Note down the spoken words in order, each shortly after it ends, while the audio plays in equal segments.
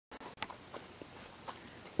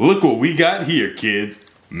Look what we got here, kids.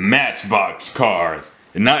 Matchbox cars.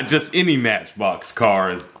 And not just any Matchbox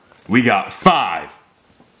cars. We got 5.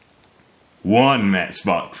 1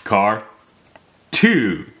 Matchbox car.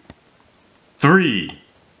 2, 3,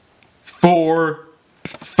 4,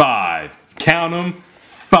 5. Count them,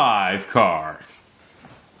 5 cars.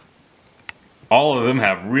 All of them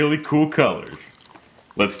have really cool colors.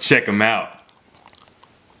 Let's check them out.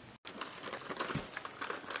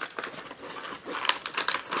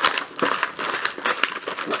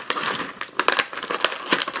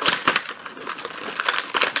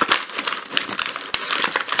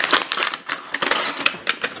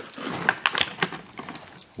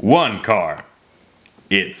 One car.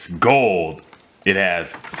 It's gold. It has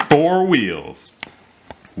 4 wheels.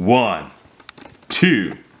 1,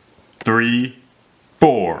 2, 3,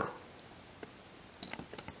 4.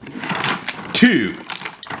 2.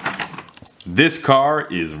 This car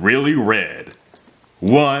is really red.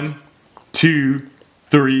 1, 2,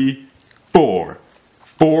 3, 4.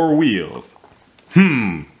 4 wheels.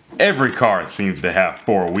 Every car seems to have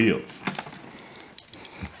 4 wheels.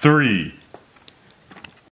 3.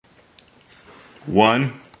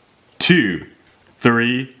 1, 2,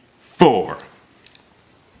 3, 4.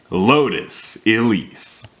 Lotus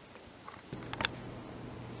Elise.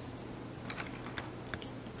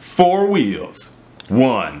 4 wheels.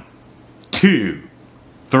 1, 2,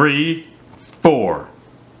 3, 4.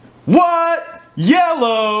 What?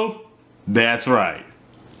 Yellow! That's right.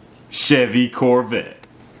 Chevy Corvette.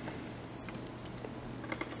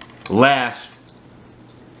 Last,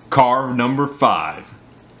 car number 5.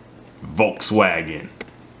 Volkswagen.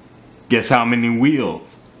 Guess how many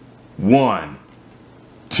wheels? 1,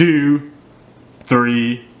 2,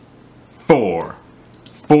 3, 4.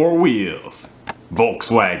 4 wheels.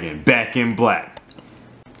 Volkswagen, back in black.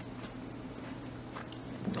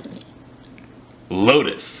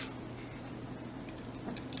 Lotus.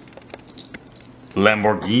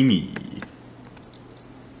 Lamborghini.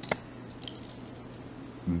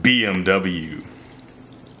 BMW.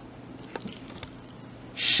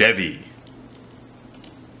 Chevy.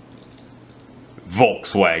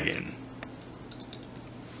 Volkswagen.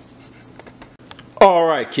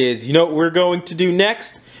 Alright kids, you know what we're going to do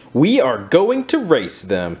next? We are going to race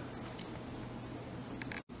them.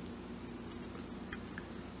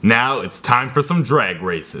 Now it's time for some drag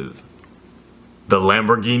races. The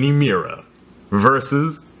Lamborghini Mira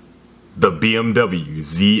versus the BMW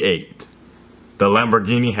Z8. The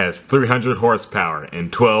Lamborghini has 300 horsepower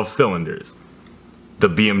and 12 cylinders. The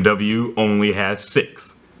BMW only has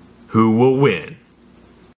 6. Who will win?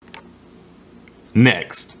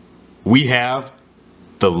 Next, we have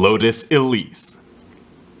the Lotus Elise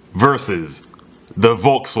versus the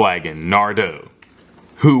Volkswagen Nardo.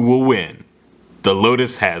 Who will win? The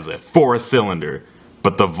Lotus has a 4-cylinder,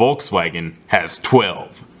 but the Volkswagen has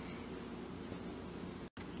 12.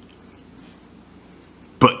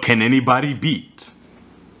 But can anybody beat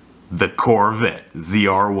the Corvette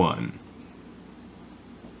ZR1?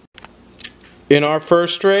 In our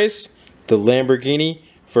first race, the Lamborghini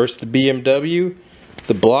versus the BMW,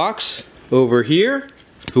 the blocks over here,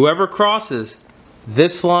 whoever crosses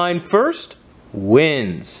this line first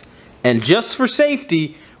wins. And just for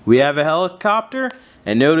safety, we have a helicopter,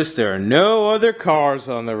 and notice there are no other cars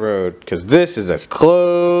on the road because this is a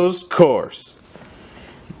closed course.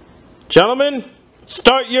 Gentlemen,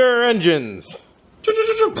 start your engines.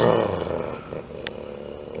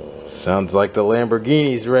 Sounds like the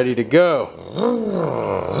Lamborghini's ready to go.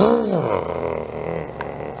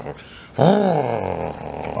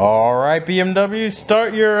 Alright BMW,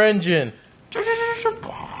 start your engine.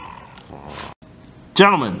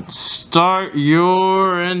 Gentlemen, start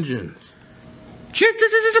your engines.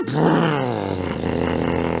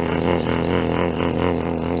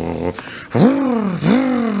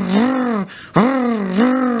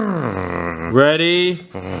 Ready,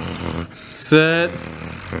 set,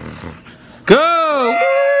 go!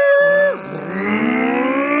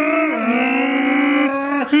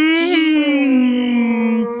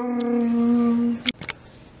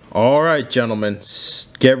 Alright gentlemen,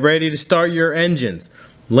 get ready to start your engines.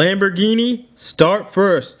 Lamborghini, start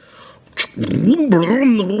first.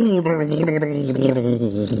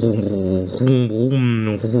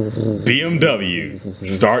 BMW,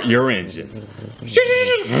 start your engines.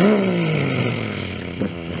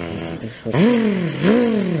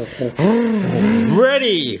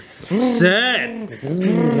 Ready, set,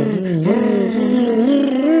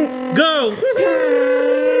 go!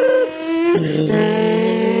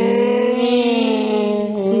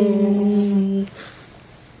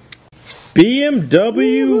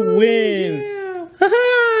 BMW wins!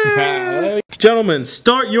 Gentlemen,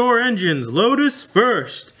 start your engines. Lotus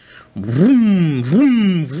first. Vroom,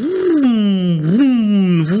 vroom, vroom,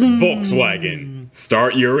 vroom, vroom. Volkswagen,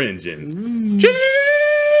 start your engines.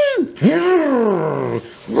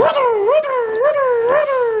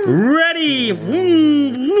 Ready.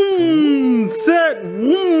 Vroom, vroom, set.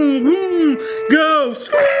 Vroom, vroom, go.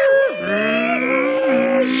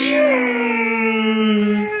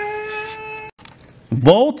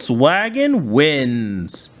 Volkswagen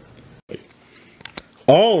wins.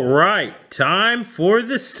 All right, time for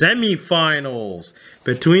the semifinals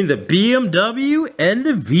between the BMW and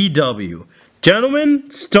the VW. Gentlemen,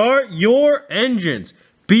 start your engines.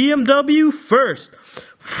 BMW first.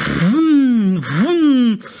 Vroom,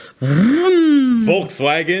 vroom, vroom.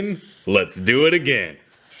 Volkswagen, let's do it again.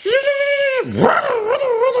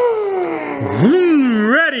 Vroom,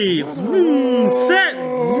 ready. Vroom, set.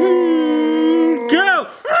 Vroom, go.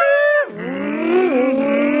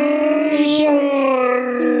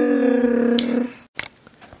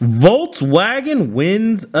 Volkswagen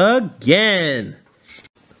wins again.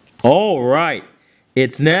 All right,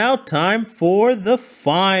 it's now time for the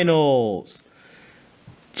finals.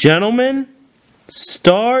 Gentlemen,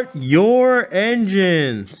 start your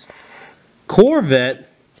engines. Corvette,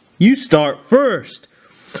 you start first.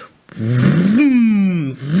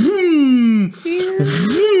 Vroom, vroom,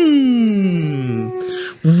 vroom,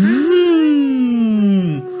 vroom.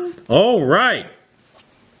 All right.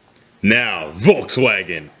 Now,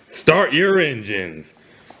 Volkswagen, start your engines.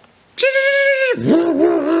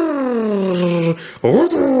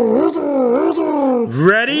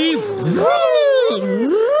 Ready?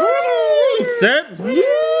 Set.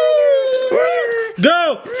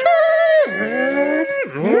 Go!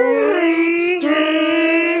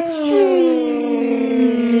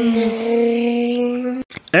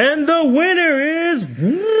 And the winner is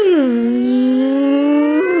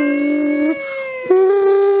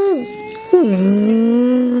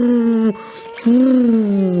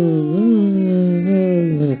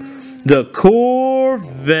the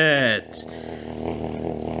Corvette.